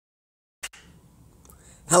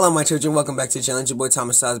Hello, my children. Welcome back to the channel. It's your boy Jr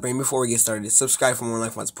Salsberry. Before we get started, subscribe for more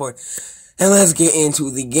life on support. And let's get into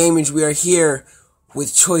the gaming. We are here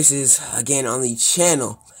with choices again on the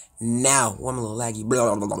channel. Now, I'm a little laggy.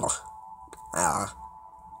 Blah, blah, blah, blah.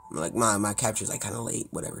 Like my capture's like kind of late,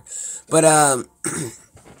 whatever. But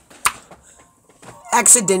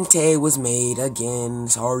accidente was made again.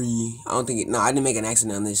 Sorry. I didn't make an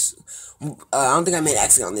accident on this. I don't think I made an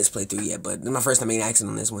accident on this playthrough yet, but this is my first time making an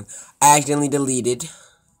accident on this one. I accidentally deleted.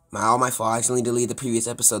 All my fault. I accidentally deleted the previous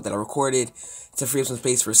episode that I recorded to free up some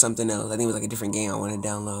space for something else. I think it was like a different game I wanted to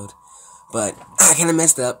download. But I kind of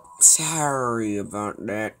messed up. Sorry about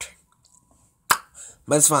that.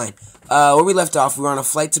 But it's fine. Where we left off, we were on a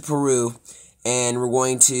flight to Peru, and we're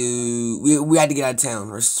going to... We had to get out of town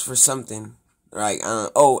for something. Right? I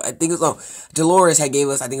think it was... Dolores had gave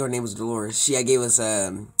us... I think her name was Dolores. She had gave us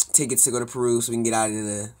tickets to go to Peru so we can get out of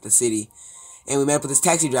the city. And we met up with this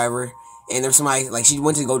taxi driver. And there was somebody, like, she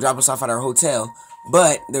went to go drop us off at our hotel,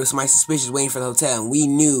 but there was somebody suspicious waiting for the hotel, and we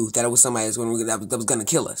knew that it was somebody that was going to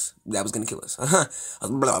kill us. That was going to kill us. That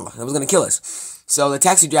was going to kill us. So the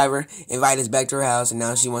taxi driver invited us back to her house, and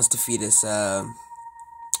now she wants to feed us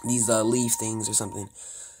these leaf things or something.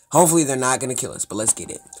 Hopefully they're not going to kill us, but let's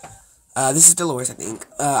get it. This is Dolores, I think.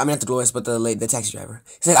 I mean, not Dolores, but the taxi driver.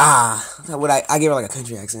 He's like, I gave her like a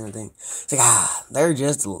country accent, I think. It's like, they're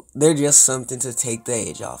just something to take the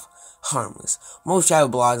edge off. Harmless. Most travel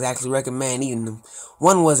blogs actually recommend eating them.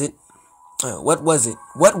 What was it I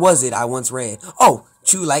once read? Oh,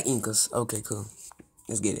 chew like Incas. Okay, cool.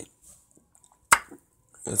 Let's get it.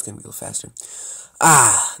 It's gonna go faster.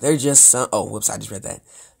 They're just some... Oh, whoops, I just read that.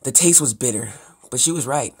 The taste was bitter, but she was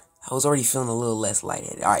right. I was already feeling a little less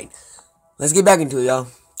lightheaded. Alright, let's get back into it, y'all.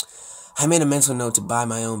 I made a mental note to buy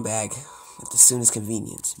my own bag at the soonest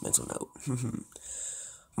convenience. Mental note.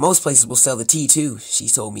 Most places will sell the tea, too, she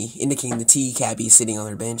told me, indicating the tea cabbie sitting on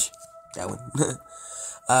her bench. That one.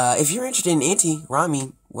 If you're interested in Auntie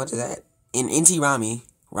Rami, what is that? In Auntie Rami,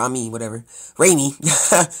 whatever, Rainy,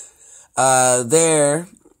 there'll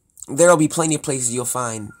be plenty of places you'll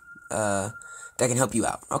find, that can help you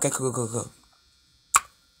out. Okay, cool.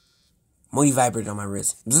 Modi vibrated on my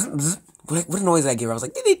wrist. Bzz, bzz. What noise did I give her? I was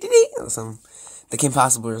like, dee or something. The Kim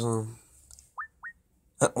Possible or something.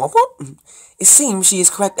 It seems she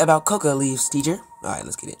is correct about coca leaves, teacher. Alright,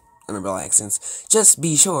 let's get it. I remember all accents. Just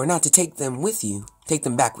be sure not to take them with you. Take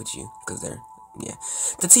them back with you. Because they're... Yeah.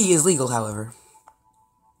 The tea is legal, however.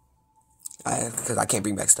 Because I can't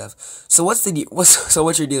bring back stuff. So what's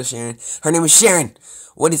your deal, Sharon? Her name is Sharon.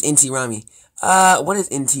 What is Auntie Rami? What is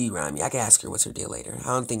Auntie Rami? I can ask her what's her deal later. I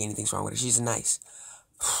don't think anything's wrong with her. She's nice.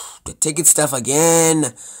 The ticket stuff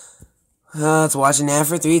again. Let's watch an ad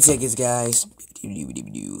for 3 tickets, guys.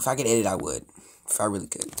 If I could edit, I would. If I really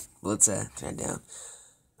could. Let's turn it down.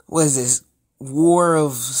 What is this? War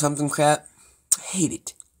of something crap? Hate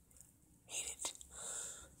it.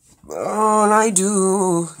 Oh, and I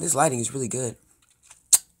do. This lighting is really good.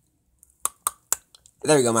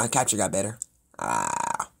 There we go. My capture got better. Sorry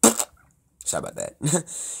about that.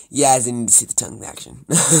 Yeah, I didn't need to see the tongue action.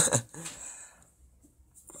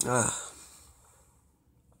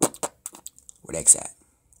 Where'd X at?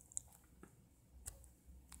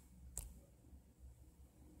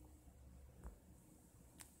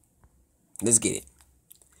 Let's get it.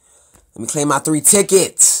 Let me claim my 3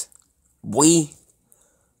 tickets, boy.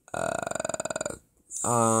 Let's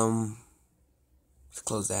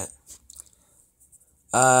close that.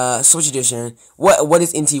 So what you do, Sharon? What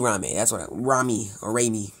is Auntie Rami? That's what Rami or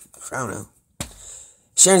Rami. I don't know.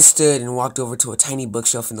 Sharon stood and walked over to a tiny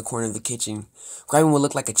bookshelf in the corner of the kitchen, grabbing what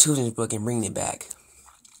looked like a children's book and bringing it back.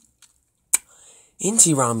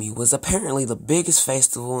 Auntie Rami was apparently the biggest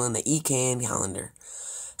festival in the Incan calendar.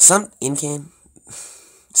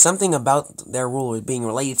 Something about their rulers being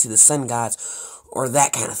related to the sun gods or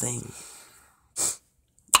that kind of thing.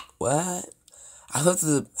 What? I flipped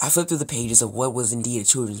through the pages of what was indeed a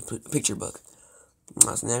children's picture book.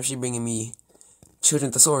 So now she's bringing me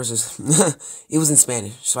children's thesauruses. It was in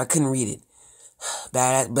Spanish, so I couldn't read it.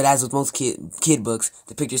 But as with most kid books,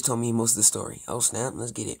 the pictures told me most of the story. Oh snap,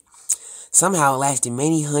 let's get it. Somehow it lasted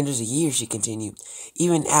many hundreds of years, she continued,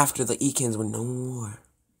 even after the Icans were no more.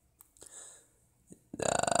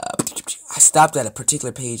 I stopped at a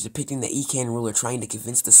particular page depicting the Ican ruler trying to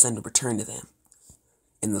convince the sun to return to them.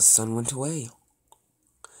 And the sun went away.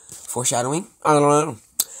 Foreshadowing? I don't know.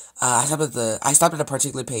 I stopped at a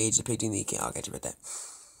particular page depicting the Ican. I'll get you about that.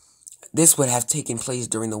 This would have taken place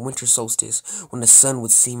during the winter solstice, when the sun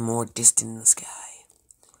would seem more distant in the sky.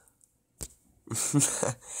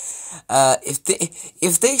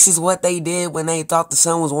 If this is what they did when they thought the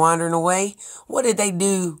sun was wandering away, what did they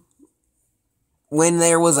do when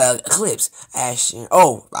there was a eclipse, asked Sharon.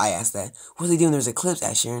 Oh, I asked that. What are they doing? There's an eclipse,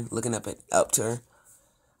 asked Sharon, looking up to her.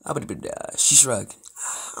 She shrugged.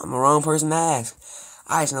 I'm the wrong person to ask.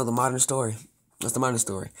 I just know the modern story. What's the modern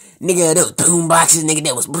story? Nigga, there was boom boxes, nigga,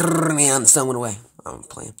 that was brrrr, and the sun went away. I'm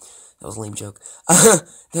playing. That was a lame joke.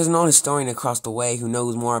 There's an old historian across the way who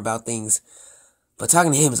knows more about things, but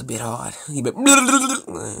talking to him is a bit hard.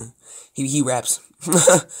 He raps.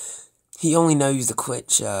 He only knows the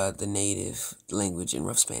Quitch, the native language in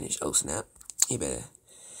rough Spanish. Oh, snap. He better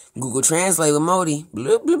Google Translate with Modi.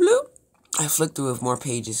 Bloop, bloop, bloop. I flicked through a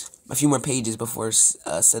few more pages before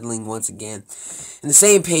settling once again. In the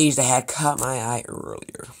same page that had caught my eye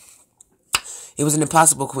earlier. It was an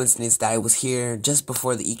impossible coincidence that I was here just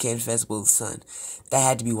before the Ekan Festival of the Sun. That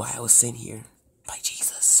had to be why I was sent here. By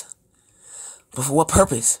Jesus. But for what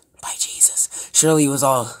purpose? By Jesus. Surely it was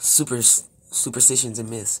all superstitions and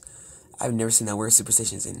myths. I've never seen that word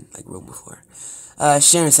superstitions in Rome before.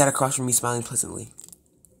 Sharon sat across from me, smiling pleasantly.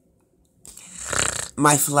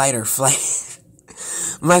 My flight or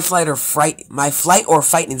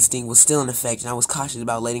fight instinct was still in effect, and I was cautious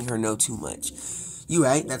about letting her know too much. You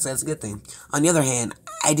right? That's a good thing. On the other hand,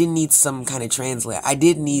 I didn't need some kind of translator. I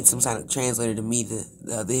did need some kind of translator to meet the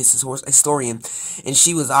historian, and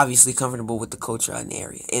she was obviously comfortable with the culture in the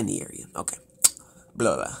area. Okay.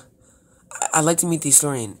 Blah blah. I'd like to meet the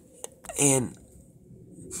historian, and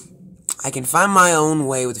I can find my own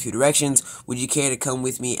way with a few directions. Would you care to come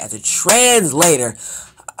with me as a translator?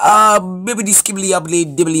 Bibbidi skibbly ubbly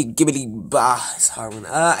dibbly gibbity bah. It's a hard one.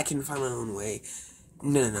 I can find my own way.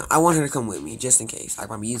 No. I want her to come with me, just in case. I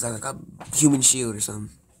probably use like a human shield or something.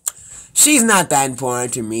 She's not that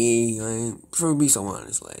important to me. For me, so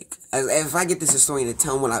honest. If I get this historian to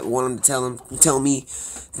tell him what I want him to tell me,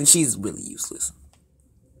 then she's really useless.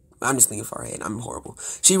 I'm just thinking far ahead. I'm horrible.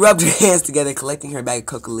 She rubbed her hands together, collecting her bag of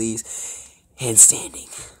coca leaves, handstanding.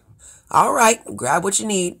 All right, grab what you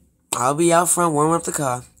need. I'll be out front warming up the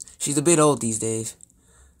car. She's a bit old these days.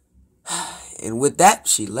 And with that,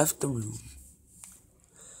 she left the room.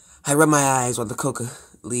 I rubbed my eyes while the coca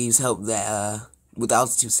leaves helped with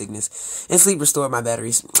altitude sickness, and sleep restored my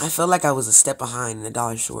batteries. I felt like I was a step behind and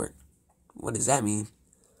 $1 short. What does that mean?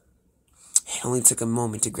 It only took a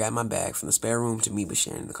moment to grab my bag from the spare room to meet with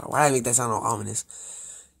Sharon in the car. Why did I make that sound all ominous?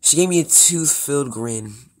 She gave me a tooth-filled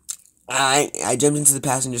grin. I jumped into the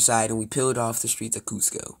passenger side, and we peeled off the streets of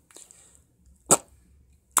Cusco.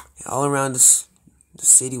 All around us, the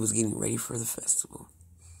city was getting ready for the festival.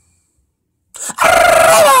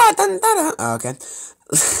 Oh, okay.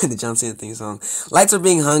 The John Cena theme song. Lights were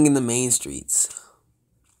being hung in the main streets.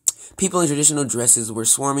 People in traditional dresses were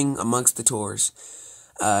swarming amongst the tours,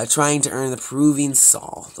 trying to earn the Peruvian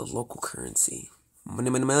sol, the local currency.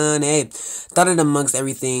 Money. Dotted amongst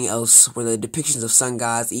everything else were the depictions of sun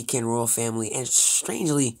gods, Ekan royal family, and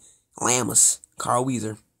strangely, Llamas, Carl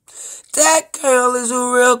Weezer. That girl is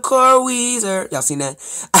a real Carl Weezer. Y'all seen that?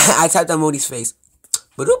 I typed on Modi's face.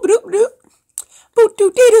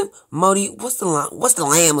 Modi, what's the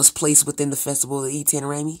Llamas place within the festival of Etan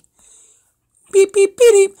Rami? Beep, beep,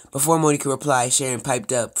 beep, beep. Before Modi could reply, Sharon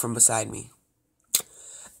piped up from beside me.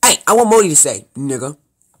 Hey, I want Modi to say, nigga.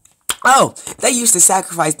 Oh, they used to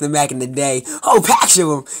sacrifice them back in the day. Oh, packs of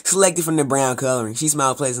them, selected from the brown coloring. She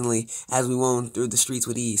smiled pleasantly as we wound through the streets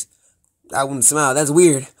with ease. I wouldn't smile. That's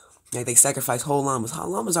weird. Like they sacrifice whole llamas.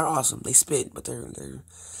 Llamas are awesome. They spit, but they're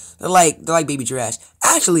like baby giraffes.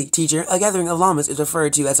 Actually, teacher, a gathering of llamas is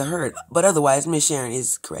referred to as a herd, but otherwise, Miss Sharon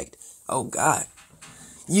is correct. Oh God,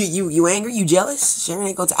 you angry? You jealous? Sharon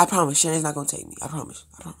ain't gonna. I promise, Sharon's not gonna take me. I promise.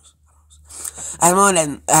 I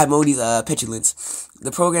had Modi's petulance.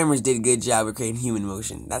 The programmers did a good job of creating human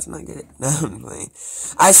emotion. That's not good. No, I'm playing.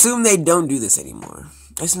 I assume they don't do this anymore.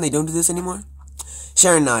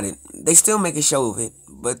 Sharon nodded. They still make a show of it,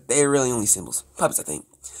 but they're really only symbols. Puppets, I think.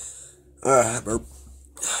 Burp.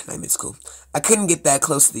 Nightmare's cool. I couldn't get that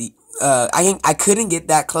close to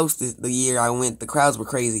the year I went. The crowds were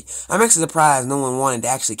crazy. I'm actually surprised no one wanted to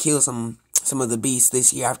actually kill some of the beasts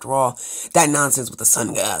this year. After all, that nonsense with the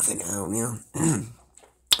sun gods and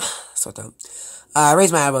so dope. I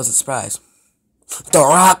raised my eyebrows in surprise. The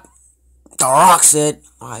Rock said,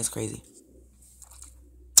 "Oh, it's crazy.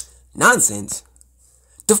 Nonsense.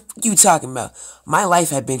 The f*** you talking about? My life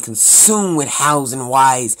had been consumed with hows and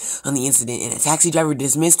whys on the incident, and a taxi driver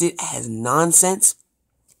dismissed it as nonsense."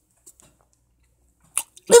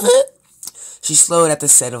 She slowed at the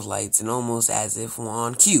set of lights, and almost as if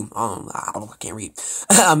on cue. I can't read.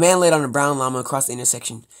 A man laid on a brown llama across the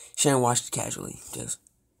intersection. Sharon watched it casually. Just,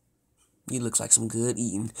 you looks like some good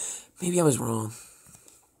eating. Maybe I was wrong.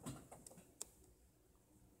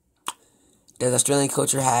 Does Australian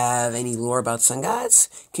culture have any lore about sun gods?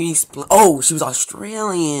 Can you explain? Oh, she was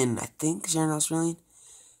Australian. I think Sharon Australian.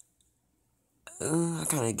 I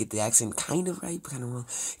kind of get the accent kind of right, but kind of wrong.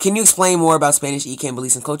 Can you explain more about Spanish ECAM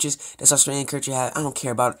beliefs and cultures? Does Australian culture have? I don't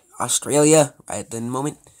care about Australia right at the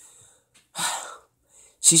moment.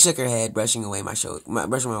 She shook her head, brushing away my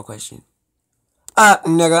question.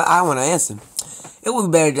 Nigga, I want to answer. It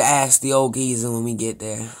would be better to ask the old geezer when we get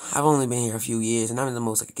there. I've only been here a few years, and I'm the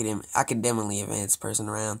most academically advanced person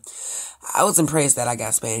around. I was impressed that I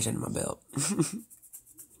got Spanish under my belt.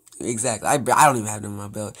 Exactly. I don't even have them in my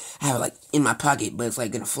belt. I have it like in my pocket, but it's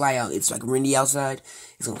like gonna fly out. It's like windy outside.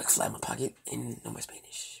 It's gonna like fly in my pocket and know my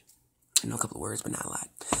Spanish. I know a couple of words, but not a lot.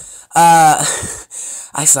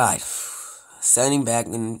 I sighed, settling back,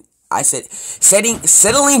 and I said,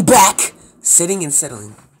 settling back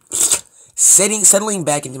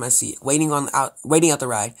into my seat, waiting out the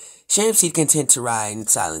ride. Sharon seemed content to ride in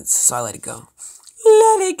silence, so I let it go.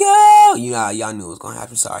 Let it go! Y'all knew it was gonna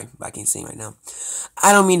happen. Sorry, but I can't sing right now.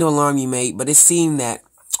 I don't mean to alarm you, mate, but it seemed that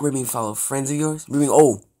we're being followed. Friends of yours? We're being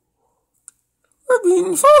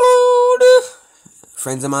followed.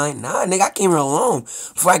 Friends of mine? Nah, nigga, I came here alone.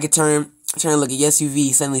 Before I could turn and look at the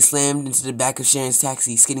SUV, suddenly slammed into the back of Sharon's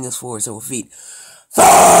taxi, skidding us forward several feet.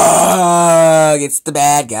 Fuck! It's the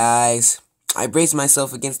bad guys. I braced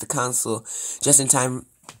myself against the console just in time,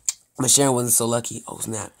 but Sharon wasn't so lucky. Oh,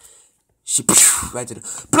 snap. She right to the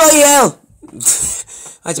bloody hell!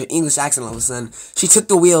 I had an English accent all of a sudden. She took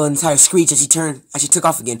the wheel and entire screech as she took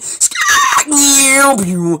off again. It's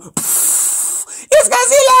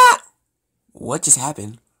Godzilla! What just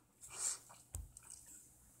happened?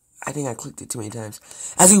 I think I clicked it too many times.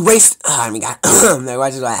 As we raced, as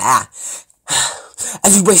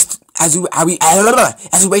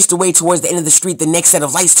we raced away towards the end of the street, the next set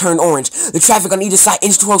of lights turned orange. The traffic on either side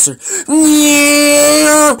inched closer.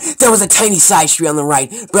 There was a tiny side street on the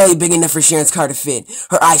right, barely big enough for Sharon's car to fit.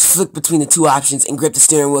 Her eyes flicked between the two options and gripped the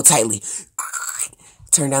steering wheel tightly.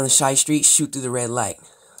 Turn down the side street, shoot through the red light.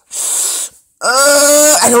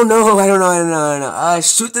 I don't know.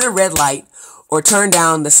 Shoot through the red light or turn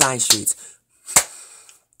down the side streets.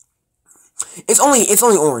 It's only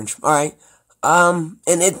orange, alright? And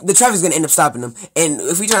the traffic's gonna end up stopping them. And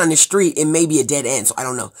if we turn on the street, it may be a dead end, so I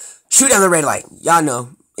don't know. Shoot down the red light. Y'all know.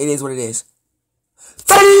 It is what it is.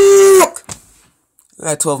 Fuck! We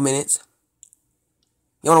got 12 minutes.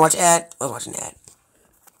 You wanna watch an ad? I was watching an ad.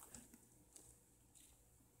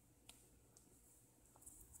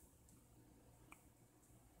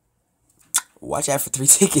 Watch ad for 3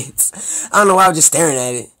 tickets. I don't know why I was just staring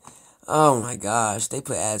at it. Oh my gosh, they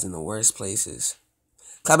put ads in the worst places.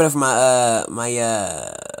 Clap it up for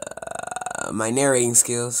my narrating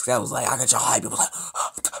skills. That was like, I got your hype. People like,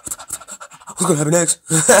 what's gonna happen next?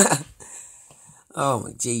 Oh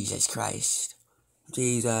my Jesus Christ.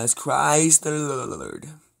 Jesus Christ the Lord.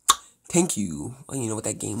 Thank you. Well, you know what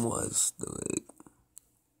that game was.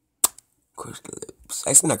 Crush the lips.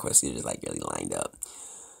 Actually, not crush, they're just like really lined up.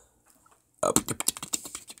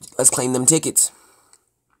 Let's claim them tickets.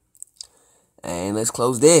 And let's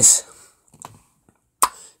close this.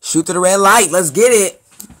 Shoot to the red light. Let's get it.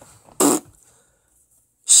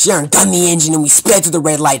 Sharon gunned the engine and we sped through the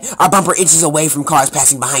red light. Our bumper inches away from cars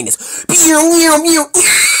passing behind us.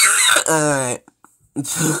 Alright.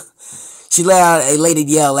 She let out a elated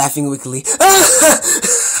yell, laughing wickedly.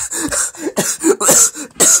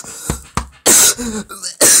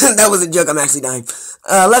 That was a joke. I'm actually dying.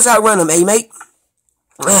 Let's outrun him, eh, mate?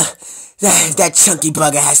 That chunky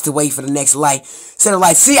bugger has to wait for the next light. Set of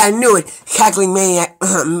lights. See, I knew it. Cackling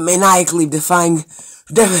maniacally,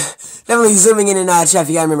 definitely zooming in and out of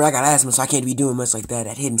traffic. I remember I got asthma, so I can't be doing much like that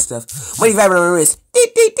hidden stuff. What are you vibing on my wrist?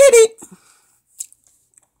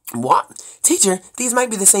 What? Teacher, these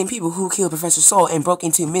might be the same people who killed Professor Saul and broke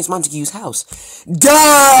into Miss Montague's house.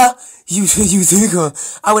 Duh! You think,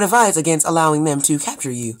 I would advise against allowing them to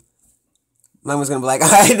capture you. Mine was gonna be like,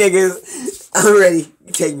 alright, niggas, I'm ready.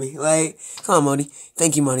 Take me. Like, come on, Moni.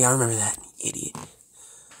 Thank you, Moni. I remember that. Idiot.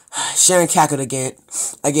 Sharon cackled again,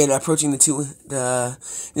 approaching the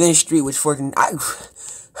next street, which forked in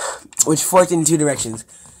 2 directions.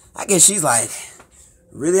 I guess she's like,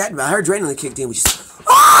 really? Her adrenaline kicked in, which is,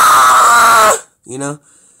 you know?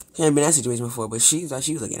 She hadn't been in that situation before, but she thought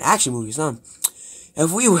she was like an action movie or something.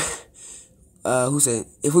 If we were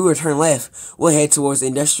to turn left, we'll head towards the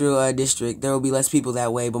industrial district. There will be less people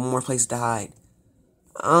that way, but more places to hide.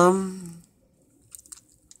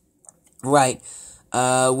 Right.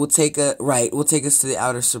 We'll take us to the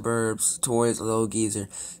outer suburbs towards Little Geezer.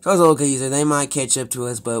 They might catch up to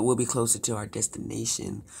us, but we'll be closer to our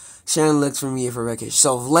destination. Sharon looks for me for wreckage.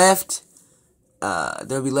 So left,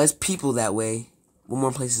 There'll be less people that way.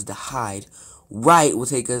 More places to hide. Right will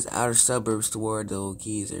take us outer suburbs toward the old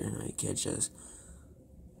geezer. Right, catch us.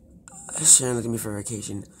 Sharon, look at me for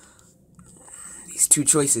vacation. These two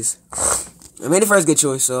choices. I made the first good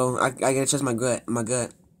choice, so I gotta trust my gut.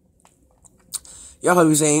 Y'all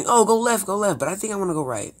probably saying, "Oh, go left," but I think I want to go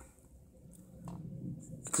right,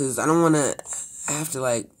 cause I don't want to have to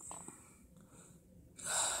like.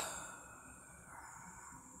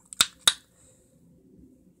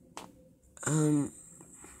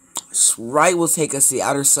 Right will take us to the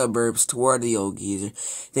outer suburbs toward the old geezer.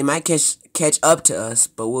 They might catch up to us,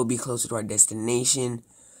 but we'll be closer to our destination.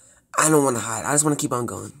 I don't want to hide. I just want to keep on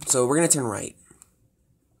going. So we're gonna turn right.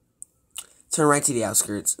 Turn right to the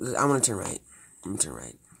outskirts. I want to turn right. I'm gonna turn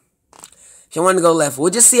right. If you want to go left,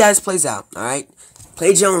 we'll just see how this plays out. All right,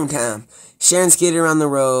 play your own time. Sharon skated around the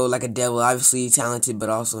road like a devil, obviously talented, but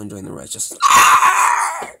also enjoying the rush. Just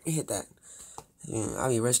hit that. Yeah, I'll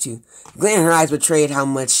be rushed too. Glint in her eyes betrayed how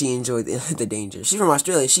much she enjoyed the danger. She's from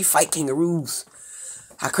Australia. She fight kangaroos.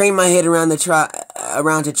 I craned my head around to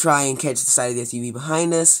try and catch the side of the SUV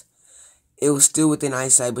behind us. It was still within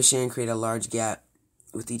eyesight, but Sharon created a large gap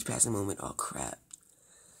with each passing moment. Oh crap.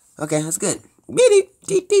 Okay, that's good.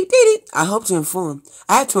 I have to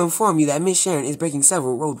inform you that Miss Sharon is breaking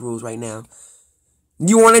several road rules right now.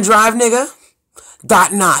 You want to drive, nigga?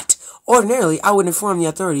 Not. Ordinarily, I would inform the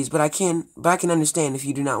authorities, but I can understand if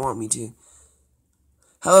you do not want me to.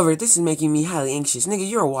 However, this is making me highly anxious. Nigga,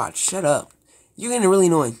 you're a watch. Shut up. You're getting really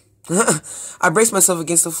annoying. I braced myself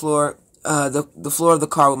against the floor, the floor of the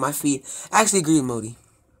car with my feet. I actually agree with Modi.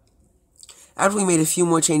 After we made a few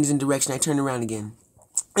more changes in direction, I turned around again.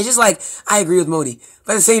 It's just like, I agree with Modi.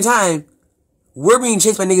 But at the same time, we're being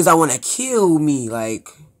chased by niggas that want to kill me. Like,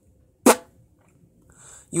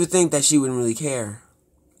 you would think that she wouldn't really care.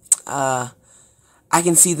 I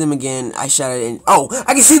can see them again. I shouted and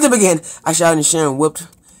I can see them again. I shouted and Sharon whooped,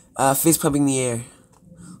 fist pumping the air.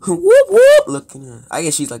 Whoop whoop. Look, I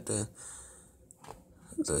guess she's like the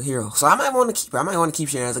hero. So I might want to keep her. I might want to keep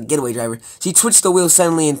Sharon as a getaway driver. She twitched the wheel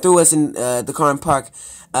suddenly and threw us in the car and park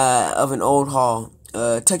of an old hall,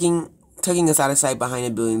 tucking us out of sight behind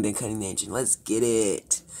a building, then cutting the engine. Let's get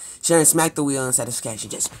it. Sharon smacked the wheel in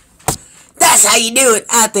satisfaction. That's how you do it.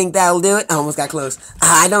 I think that'll do it. I almost got close.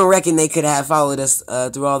 I don't reckon they could have followed us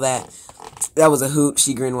through all that. That was a hoot.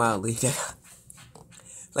 She grinned wildly.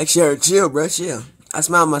 Like, sure, chill, bro, chill. I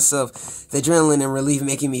smiled myself, the adrenaline and relief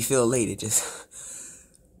making me feel elated. Just,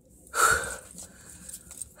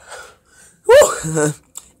 woo.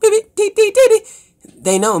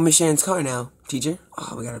 They know Miss Sharon's car now, teacher.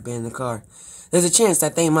 Oh, we gotta abandon the car. There's a chance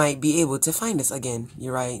that they might be able to find us again.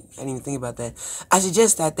 You're right. I didn't even think about that. I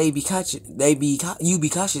suggest that you be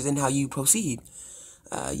cautious in how you proceed.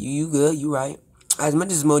 You good. You right. As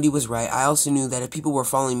much as Modi was right, I also knew that if people were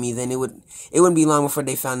following me, then it wouldn't be long before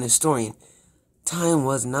they found the historian. Time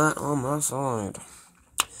was not on my side.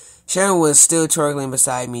 Sharon was still chortling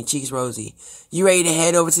beside me, cheeks rosy. You ready to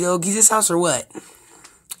head over to the old geezer's house or what?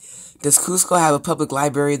 Does Cusco have a public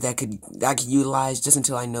library that I could utilize just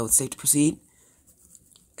until I know it's safe to proceed?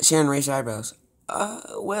 Sharon raised her eyebrows.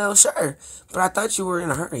 Well, sure, but I thought you were in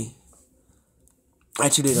a hurry. I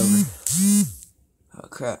chewed it over. Oh,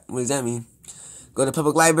 crap. What does that mean? Go to the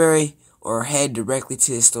public library or head directly to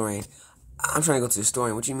the historian? I'm trying to go to the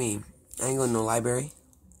historian. What you mean? I ain't going to no library.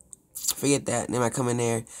 Forget that. They might come in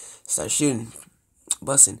there, start shooting,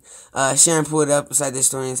 busting. Sharon pulled up beside the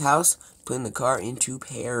historian's house, putting the car into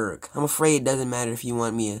park. I'm afraid it doesn't matter if you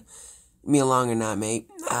want me along or not, mate.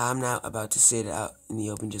 I'm not about to sit out in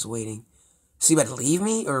the open just waiting. So you about to leave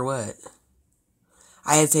me, or what?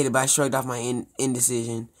 I hesitated, but I shrugged off my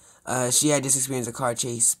indecision. She had just experienced a car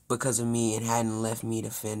chase because of me and hadn't left me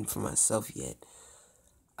to fend for myself yet.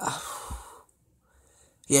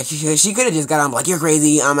 Yeah, she could have just got on like, you're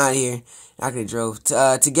crazy, I'm out of here. I could have drove.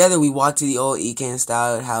 Together, we walked to the old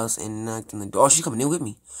Ekan-style house and knocked on the door. Oh, she's coming in with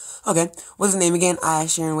me. Okay, what's his name again? I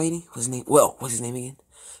asked Sharon waiting. What's his name again?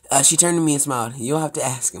 She turned to me and smiled. You'll have to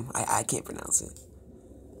ask him. I can't pronounce it.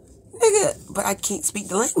 Nigga, but I can't speak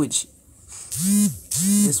the language.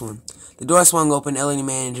 This one. The door swung open. Elderly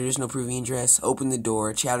man in traditional Peruvian dress opened the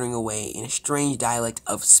door, chattering away in a strange dialect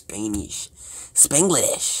of Spanish.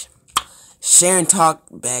 Spanglish. Sharon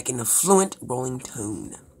talked back in a fluent, rolling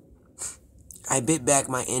tone. I bit back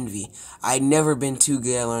my envy. I'd never been too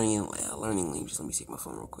good at learning languages. Let me take my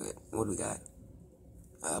phone real quick. What do we got?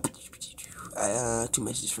 2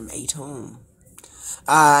 messages from Atom.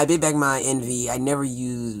 I bit back my envy. I never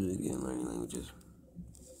used learning languages.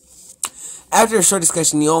 After a short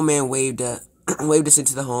discussion, the old man waved us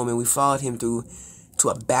into the home, and we followed him through to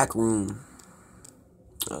a back room.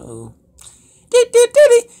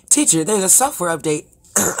 Teacher, there's a software update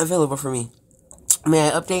available for me. May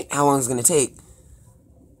I update? How long is it gonna take?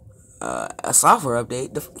 A software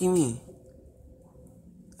update? The fuck you mean?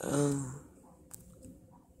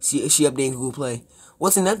 She updating Google Play.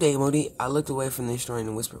 What's an update, Modi? I looked away from the historian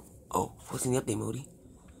and whispered, "Oh, what's in the update, Modi?"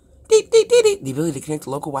 The ability to connect to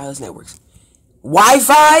local wireless networks.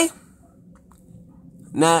 Wi-Fi?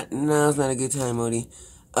 No, it's not a good time, Modi.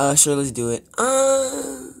 Sure, let's do it.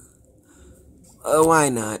 Why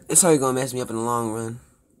not? It's probably gonna mess me up in the long run.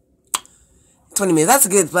 20 minutes. That's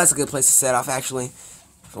a good place to set off, actually.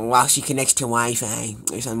 While she connects to Wi-Fi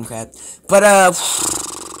or some crap. But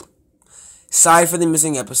sorry for the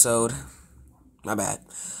missing episode. My bad.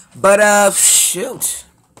 But shoot.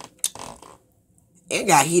 It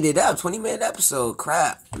got heated up. 20-minute episode.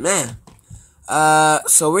 Crap. Man.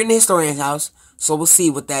 So we're in the historian's house. So we'll see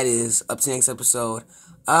what that is up to next episode.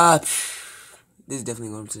 This is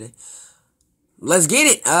definitely going today. Let's get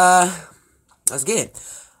it. Let's get it.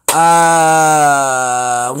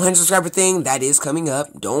 100 subscriber thing, that is coming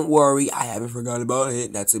up. Don't worry. I haven't forgotten about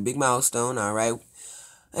it. That's a big milestone. Alright.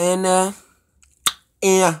 And,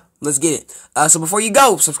 yeah. Let's get it. So before you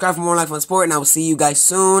go, subscribe for more life on sport, and I will see you guys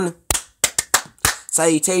soon.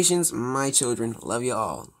 Salutations, my children. Love you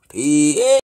all. Peace.